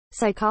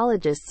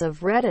Psychologists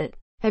of Reddit.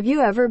 Have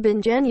you ever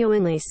been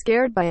genuinely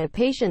scared by a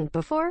patient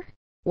before?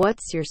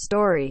 What's your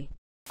story?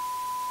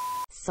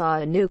 Saw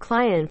a new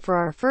client for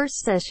our first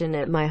session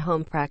at my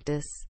home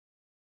practice.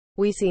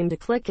 We seemed to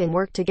click and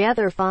work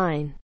together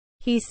fine.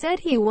 He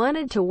said he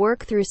wanted to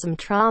work through some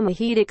trauma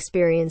he'd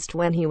experienced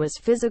when he was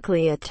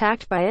physically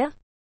attacked by a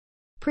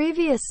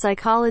previous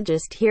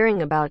psychologist.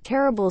 Hearing about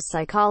terrible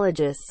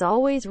psychologists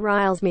always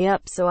riles me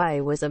up, so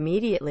I was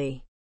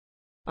immediately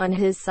on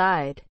his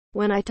side.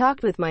 When I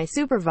talked with my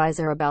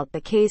supervisor about the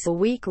case a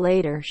week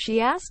later,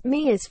 she asked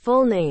me his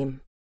full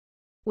name,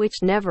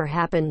 which never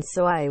happened,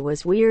 so I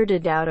was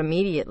weirded out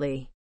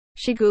immediately.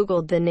 She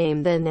Googled the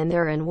name then and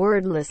there and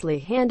wordlessly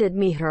handed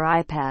me her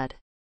iPad.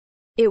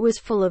 It was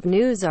full of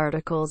news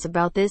articles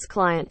about this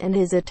client and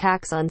his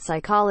attacks on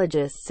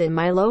psychologists in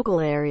my local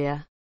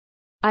area.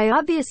 I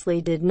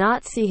obviously did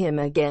not see him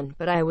again,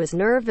 but I was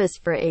nervous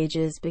for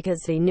ages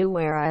because he knew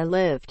where I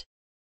lived.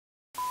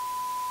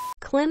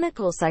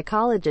 Clinical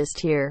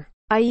psychologist here.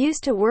 I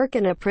used to work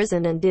in a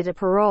prison and did a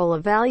parole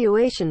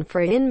evaluation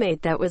for an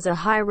inmate that was a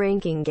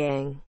high-ranking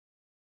gang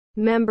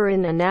member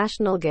in a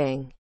national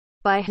gang.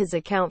 By his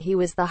account, he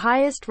was the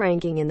highest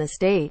ranking in the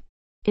state.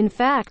 In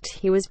fact,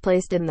 he was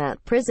placed in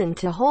that prison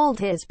to hold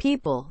his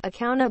people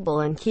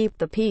accountable and keep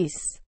the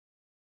peace.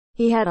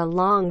 He had a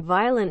long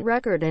violent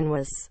record and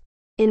was,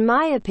 in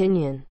my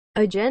opinion,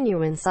 a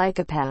genuine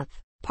psychopath.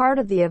 Part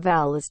of the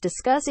eval is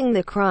discussing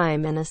the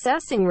crime and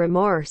assessing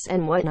remorse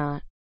and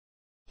whatnot.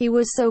 He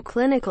was so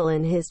clinical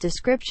in his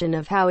description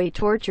of how he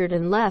tortured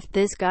and left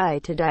this guy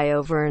to die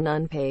over an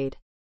unpaid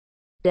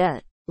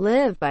debt.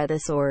 Live by the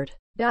sword,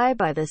 die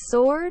by the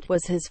sword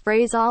was his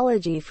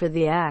phraseology for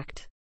the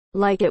act.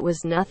 Like it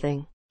was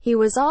nothing. He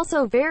was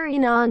also very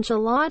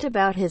nonchalant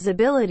about his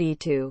ability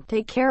to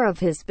take care of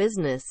his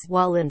business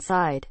while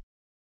inside.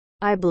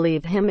 I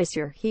believe him,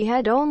 monsieur. He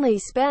had only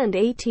spent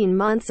 18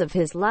 months of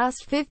his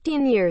last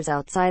 15 years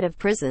outside of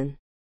prison.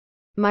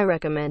 My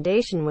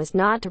recommendation was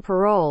not to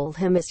parole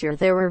him, monsieur.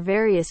 There were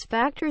various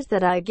factors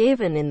that I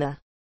gave, and in the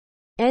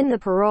end the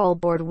parole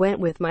board went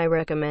with my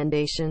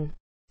recommendation.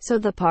 So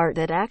the part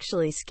that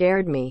actually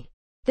scared me,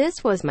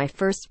 this was my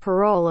first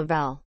parole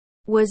eval,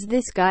 was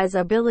this guy's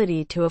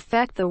ability to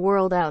affect the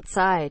world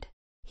outside.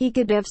 He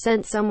could have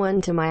sent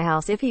someone to my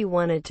house if he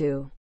wanted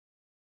to.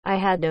 I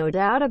had no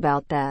doubt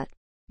about that.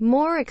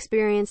 More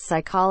experienced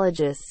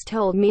psychologists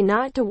told me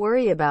not to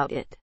worry about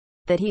it,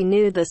 that he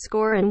knew the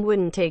score and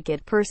wouldn't take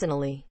it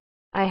personally.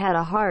 I had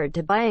a hard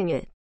time buying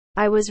it.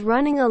 I was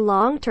running a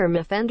long-term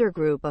offender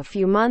group a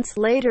few months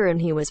later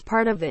and he was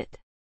part of it.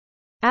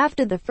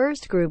 After the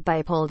first group,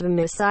 I pulled him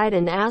aside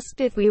and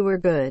asked if we were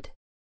good.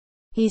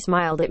 He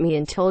smiled at me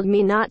and told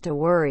me not to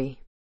worry.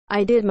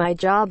 I did my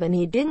job and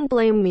he didn't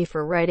blame me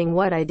for writing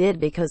what I did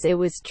because it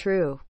was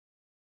true.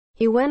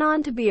 He went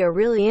on to be a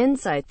really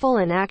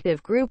insightful and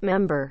active group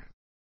member.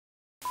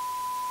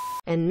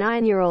 And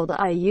 9-year-old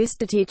I used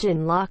to teach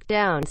in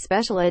lockdown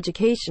special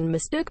education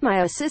mistook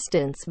my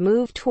assistant's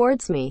move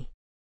towards me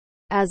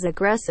as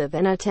aggressive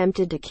and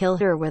attempted to kill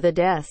her with a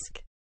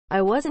desk.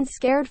 I wasn't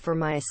scared for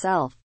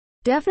myself.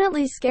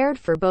 Definitely scared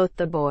for both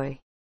the boy,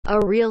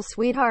 a real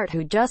sweetheart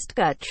who just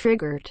got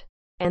triggered,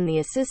 and the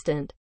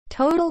assistant,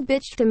 total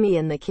bitch to me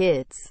and the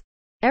kids.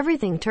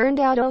 Everything turned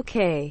out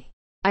okay.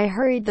 I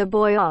hurried the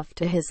boy off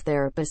to his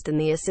therapist and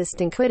the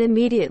assistant quit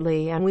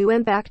immediately and we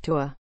went back to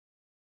a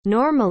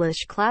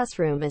normalish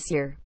classroom,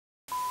 monsieur.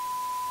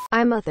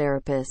 I'm a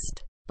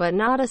therapist, but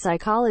not a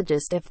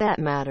psychologist if that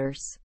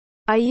matters.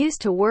 I used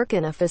to work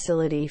in a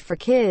facility for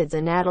kids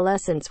and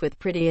adolescents with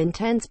pretty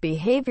intense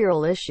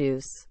behavioral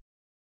issues.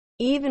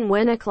 Even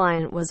when a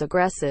client was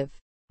aggressive,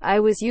 I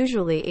was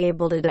usually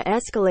able to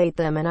de-escalate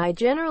them and I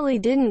generally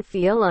didn't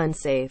feel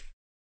unsafe.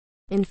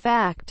 In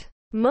fact,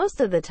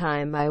 most of the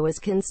time I was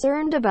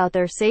concerned about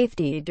their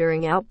safety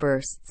during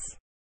outbursts.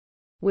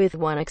 With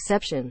one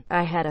exception,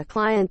 I had a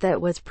client that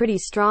was pretty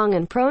strong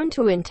and prone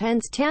to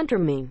intense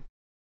tantruming.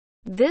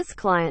 This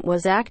client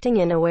was acting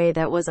in a way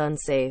that was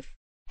unsafe.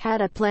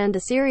 Had a plan to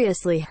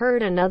seriously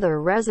hurt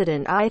another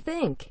resident, I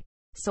think.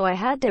 So I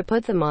had to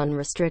put them on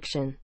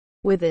restriction,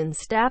 within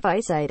staff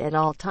eyesight at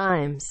all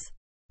times.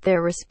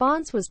 Their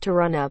response was to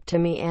run up to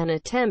me and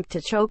attempt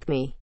to choke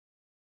me.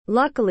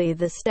 Luckily,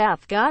 the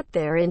staff got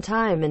there in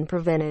time and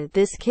prevented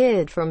this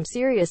kid from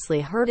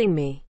seriously hurting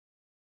me.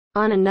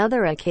 On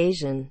another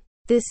occasion,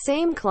 this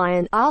same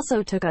client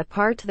also took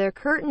apart their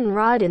curtain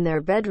rod in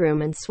their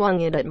bedroom and swung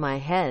it at my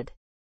head.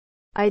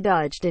 I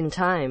dodged in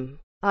time.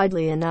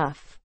 Oddly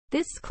enough,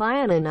 this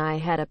client and I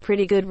had a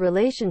pretty good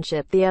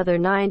relationship the other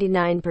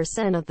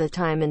 99% of the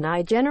time, and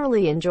I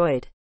generally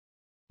enjoyed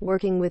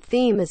working with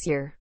them,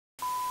 monsieur.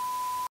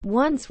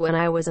 Once when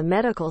I was a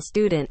medical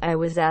student, I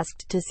was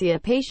asked to see a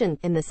patient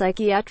in the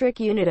psychiatric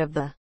unit of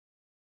the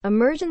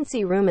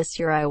emergency room,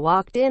 monsieur. I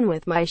walked in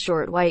with my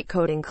short white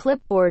coat and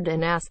clipboard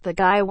and asked the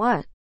guy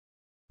what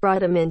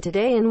brought him in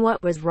today and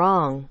what was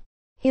wrong.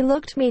 He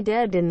looked me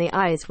dead in the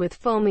eyes with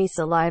foamy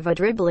saliva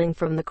dribbling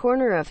from the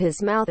corner of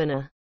his mouth and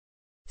a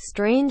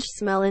strange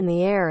smell in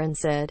the air and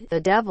said, "The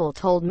devil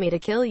told me to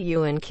kill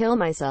you and kill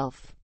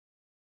myself."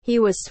 He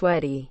was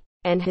sweaty,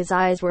 and his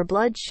eyes were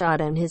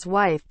bloodshot, and his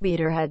wife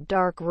beater had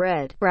dark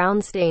red,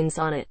 brown stains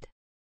on it.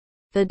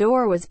 The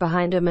door was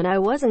behind him, and I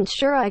wasn't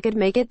sure I could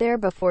make it there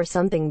before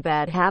something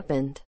bad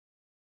happened.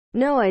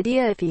 No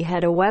idea if he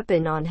had a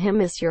weapon on him.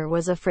 Monsieur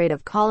was afraid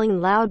of calling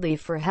loudly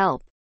for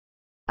help.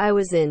 I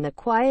was in the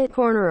quiet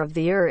corner of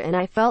the and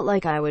I felt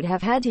like I would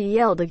have had to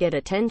yell to get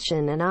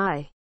attention, and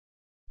I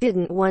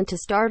didn't want to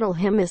startle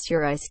him.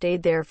 Monsieur, I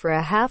stayed there for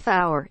a half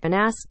hour and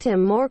asked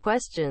him more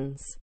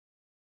questions.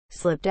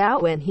 Slipped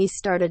out when he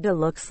started to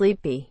look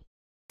sleepy.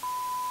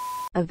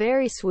 A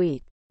very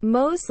sweet,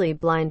 mostly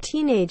blind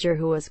teenager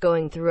who was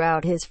going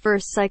throughout his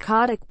first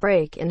psychotic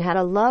break and had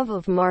a love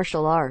of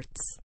martial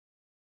arts.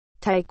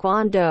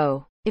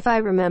 Taekwondo, if I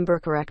remember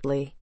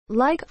correctly.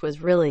 Like,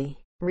 was really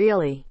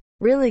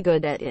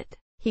good at it.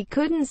 He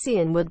couldn't see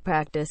and would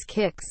practice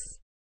kicks.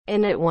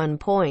 And at one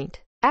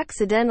point,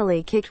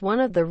 accidentally kicked one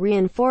of the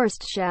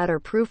reinforced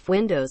shatterproof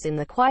windows in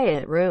the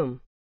quiet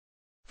room.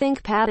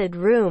 Think padded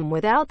room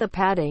without the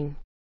padding.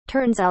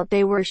 Turns out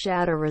they were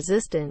shatter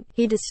resistant.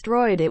 He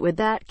destroyed it with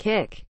that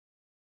kick.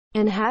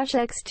 And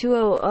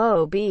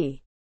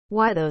 #X200B.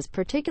 Why those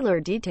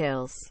particular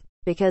details?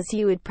 Because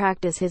he would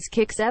practice his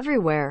kicks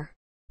everywhere.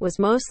 Was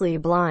mostly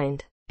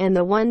blind. And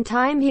the one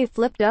time he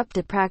flipped up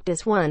to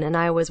practice one and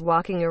I was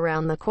walking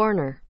around the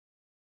corner,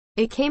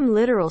 it came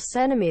literal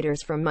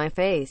centimeters from my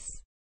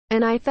face.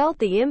 And I felt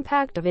the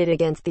impact of it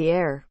against the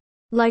air.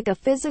 Like a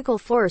physical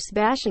force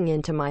bashing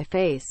into my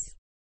face.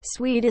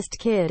 Sweetest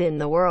kid in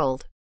the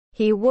world.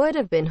 He would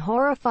have been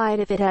horrified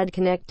if it had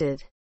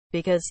connected.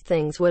 Because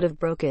things would have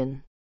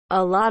broken.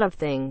 A lot of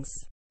things.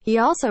 He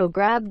also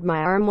grabbed my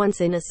arm once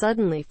in a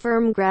suddenly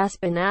firm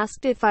grasp and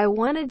asked if I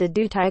wanted to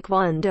do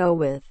taekwondo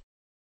with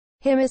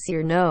him.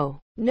 Monsieur, no,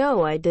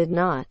 I did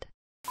not.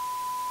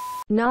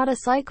 Not a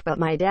psych, but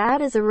my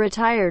dad is a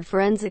retired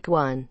forensic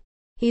one.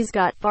 He's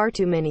got far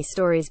too many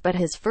stories, but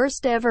his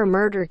first ever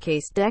murder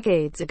case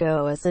decades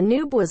ago as a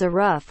noob was a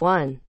rough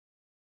one.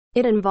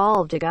 It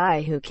involved a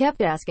guy who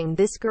kept asking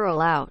this girl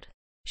out.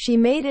 She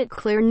made it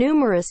clear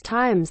numerous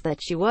times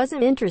that she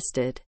wasn't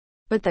interested,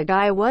 but the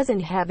guy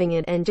wasn't having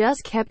it and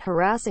just kept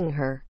harassing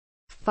her.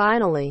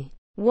 Finally,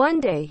 one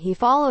day he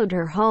followed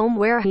her home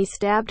where he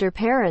stabbed her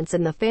parents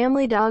and the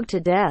family dog to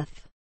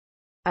death.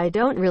 I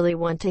don't really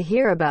want to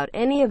hear about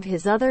any of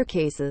his other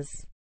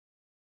cases.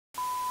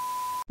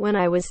 When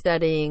I was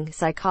studying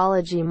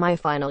psychology my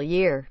final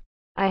year,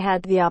 I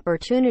had the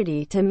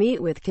opportunity to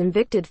meet with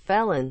convicted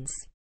felons.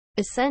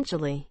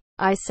 Essentially,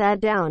 I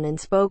sat down and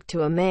spoke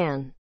to a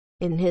man,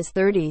 in his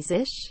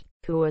 30s-ish,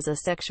 who was a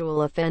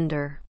sexual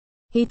offender.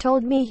 He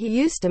told me he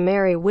used to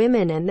marry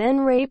women and then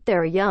rape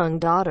their young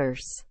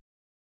daughters.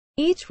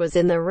 Each was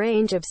in the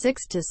range of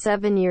 6 to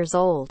 7 years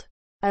old.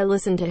 I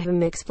listened to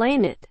him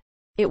explain it.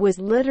 It was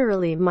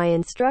literally my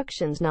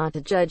instructions not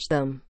to judge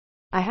them.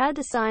 I had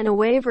to sign a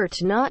waiver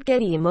to not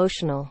get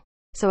emotional.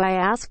 So I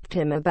asked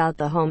him about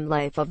the home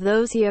life of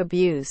those he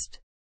abused.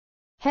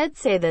 He'd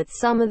say that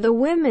some of the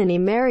women he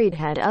married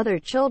had other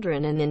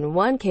children, and in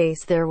one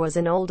case there was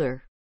an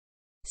older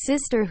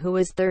sister who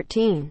was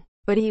 13,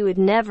 but he would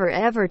never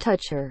ever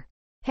touch her.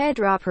 He'd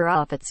drop her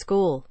off at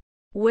school,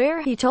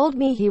 where he told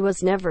me he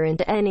was never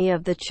into any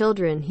of the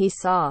children he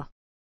saw,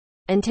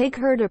 and take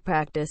her to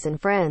practice in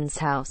friend's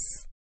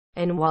house.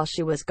 And while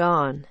she was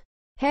gone,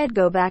 he'd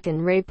go back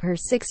and rape her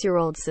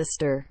 6-year-old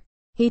sister.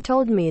 He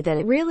told me that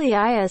it really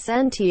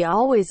isn't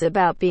always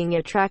about being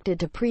attracted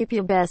to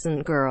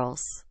prepubescent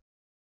girls.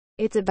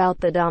 It's about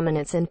the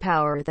dominance and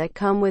power that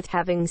come with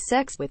having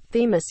sex with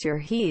the monsieur.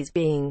 He's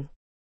being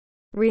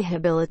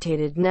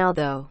rehabilitated now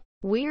though.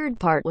 Weird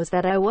part was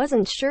that I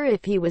wasn't sure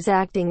if he was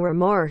acting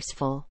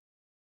remorseful.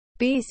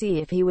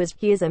 BC if he was,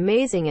 he is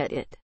amazing at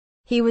it.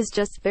 He was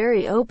just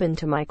very open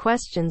to my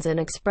questions and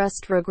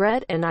expressed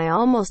regret, and I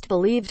almost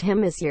believed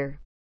him, monsieur.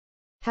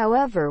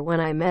 However,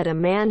 when I met a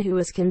man who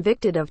was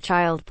convicted of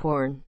child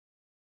porn,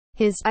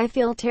 his "I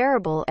feel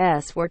terrible"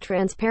 were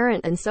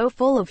transparent and so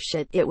full of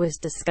shit, it was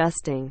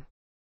disgusting.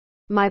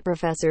 My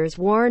professors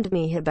warned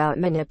me about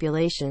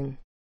manipulation,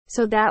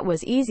 so that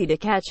was easy to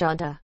catch on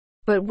to.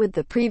 But with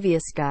the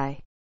previous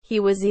guy, he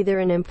was either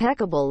an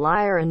impeccable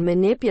liar and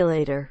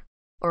manipulator,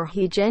 or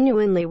he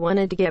genuinely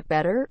wanted to get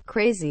better.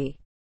 Crazy.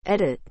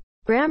 Edit.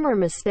 Grammar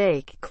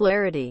mistake.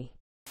 Clarity.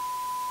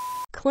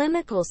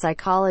 Clinical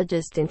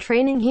psychologist in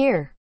training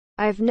here.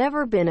 I've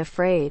never been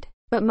afraid,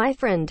 but my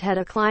friend had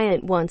a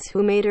client once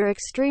who made her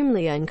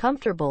extremely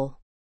uncomfortable.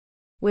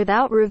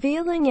 Without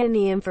revealing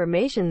any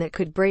information that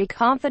could break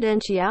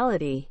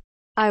confidentiality,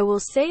 I will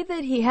say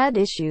that he had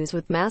issues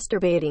with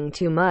masturbating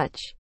too much,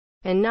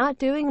 and not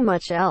doing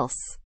much else.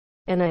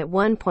 And at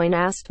one point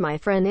asked my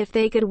friend if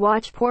they could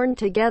watch porn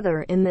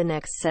together in the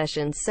next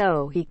session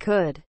so he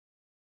could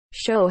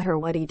show her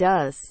what he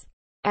does.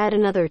 At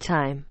another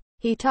time,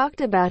 he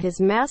talked about his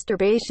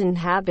masturbation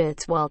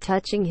habits while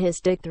touching his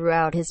dick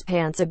throughout his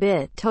pants, a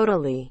bit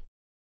totally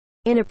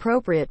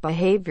inappropriate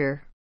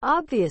behavior.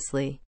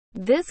 Obviously,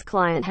 this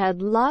client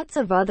had lots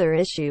of other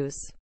issues.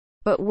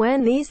 But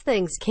when these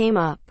things came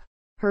up,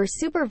 Her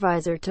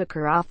supervisor took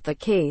her off the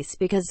case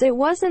because it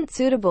wasn't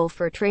suitable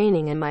for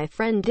training and my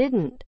friend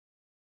didn't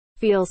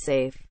feel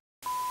safe.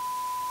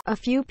 A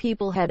few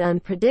people had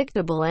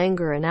unpredictable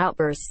anger and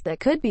outbursts that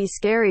could be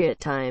scary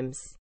at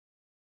times.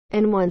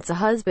 And once a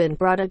husband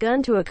brought a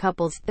gun to a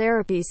couple's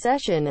therapy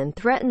session and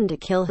threatened to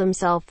kill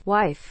himself,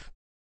 wife.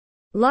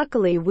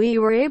 Luckily we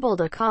were able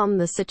to calm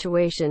the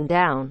situation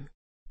down.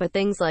 But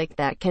things like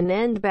that can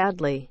end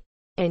badly.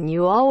 And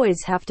you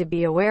always have to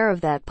be aware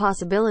of that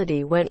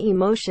possibility when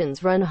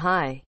emotions run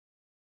high.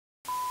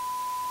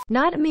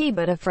 Not me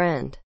but a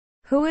friend,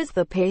 who is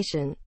the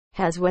patient,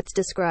 has what's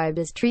described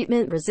as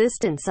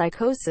treatment-resistant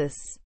psychosis.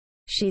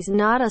 She's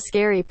not a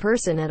scary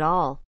person at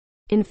all.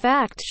 In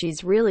fact,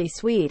 she's really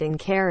sweet and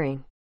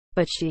caring.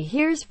 But she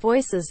hears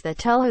voices that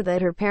tell her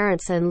that her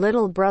parents and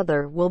little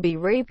brother will be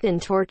raped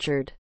and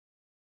tortured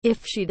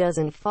if she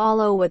doesn't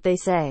follow what they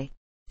say.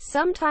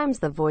 Sometimes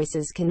the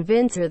voices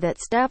convince her that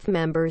staff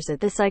members at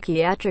the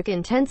psychiatric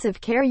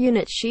intensive care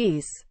unit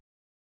she's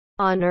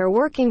on are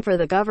working for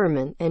the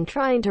government and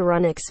trying to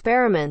run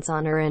experiments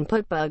on her and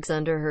put bugs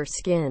under her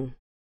skin.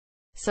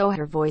 So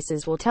her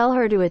voices will tell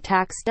her to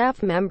attack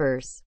staff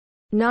members.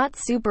 Not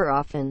super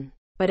often,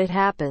 but it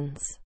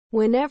happens.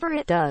 Whenever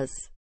it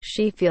does,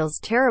 she feels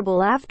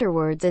terrible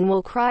afterwards and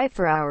will cry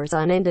for hours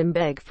on end and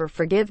beg for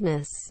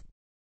forgiveness.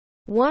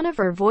 One of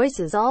her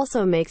voices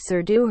also makes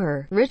her do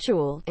her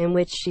ritual, in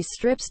which she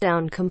strips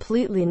down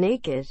completely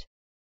naked,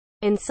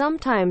 and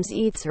sometimes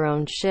eats her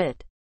own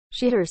shit.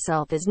 She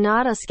herself is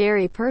not a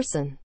scary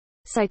person.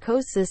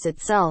 Psychosis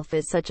itself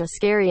is such a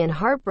scary and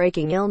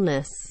heartbreaking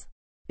illness,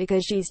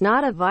 because she's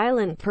not a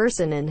violent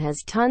person and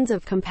has tons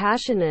of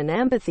compassion and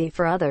empathy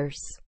for others.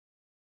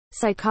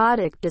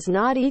 Psychotic does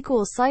not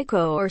equal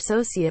psycho or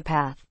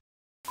sociopath.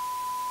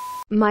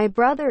 My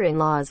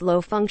brother-in-law is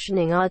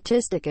low-functioning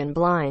autistic and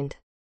blind.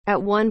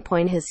 At one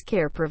point his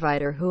care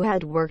provider, who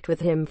had worked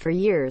with him for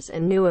years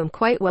and knew him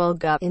quite well,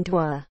 got into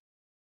a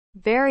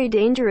very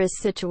dangerous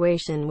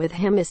situation with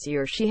him this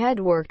year. She had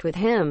worked with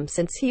him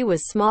since he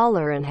was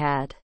smaller and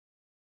had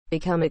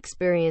become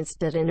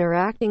experienced at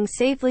interacting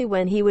safely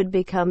when he would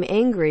become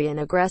angry and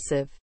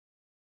aggressive.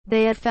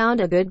 They had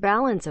found a good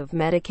balance of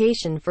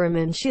medication for him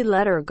and she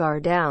let her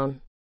guard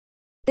down.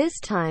 This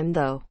time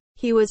though,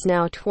 he was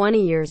now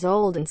 20 years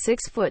old and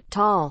 6 foot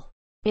tall.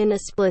 In a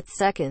split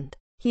second,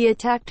 he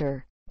attacked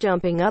her,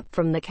 jumping up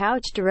from the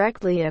couch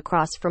directly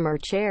across from her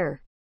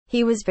chair.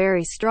 He was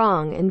very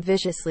strong and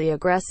viciously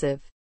aggressive.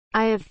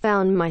 I have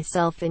found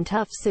myself in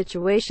tough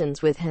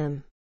situations with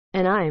him.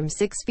 And I'm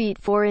 6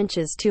 feet 4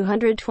 inches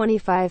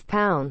 225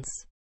 pounds.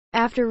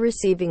 After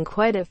receiving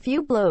quite a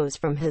few blows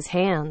from his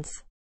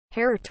hands,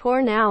 hair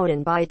torn out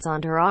and bites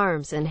on her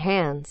arms and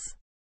hands,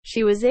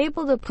 she was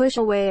able to push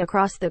away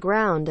across the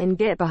ground and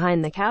get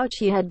behind the couch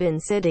he had been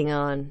sitting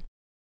on.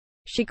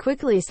 She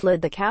quickly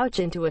slid the couch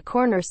into a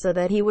corner so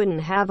that he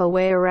wouldn't have a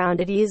way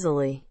around it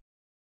easily.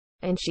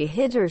 And she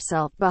hid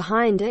herself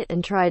behind it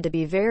and tried to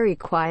be very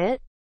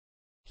quiet.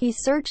 He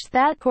searched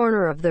that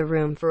corner of the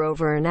room for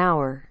over an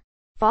hour,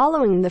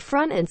 following the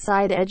front and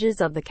side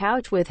edges of the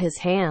couch with his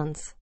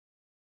hands,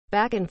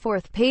 back and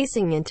forth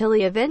pacing until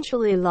he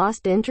eventually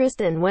lost interest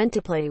and went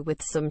to play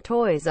with some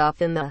toys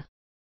off in the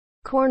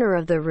corner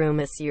of the room.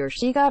 This year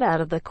she got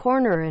out of the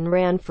corner and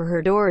ran for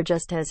her door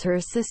just as her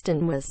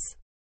assistant was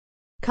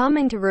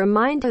coming to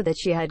remind her that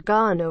she had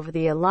gone over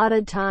the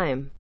allotted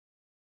time.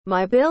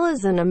 My Bill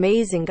is an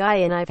amazing guy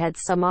and I've had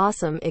some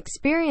awesome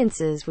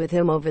experiences with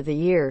him over the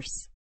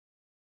years.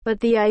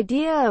 But the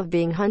idea of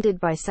being hunted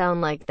by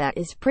sound like that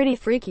is pretty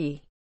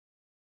freaky.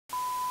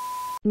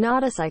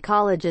 Not a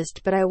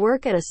psychologist, but I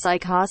work at a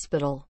psych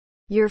hospital.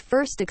 Your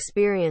first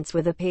experience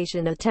with a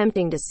patient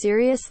attempting to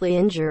seriously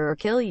injure or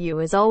kill you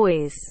is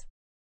always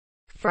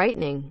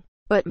frightening.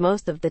 But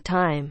most of the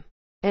time,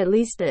 at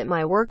least at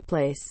my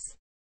workplace,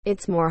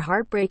 it's more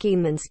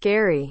heartbreaking than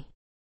scary.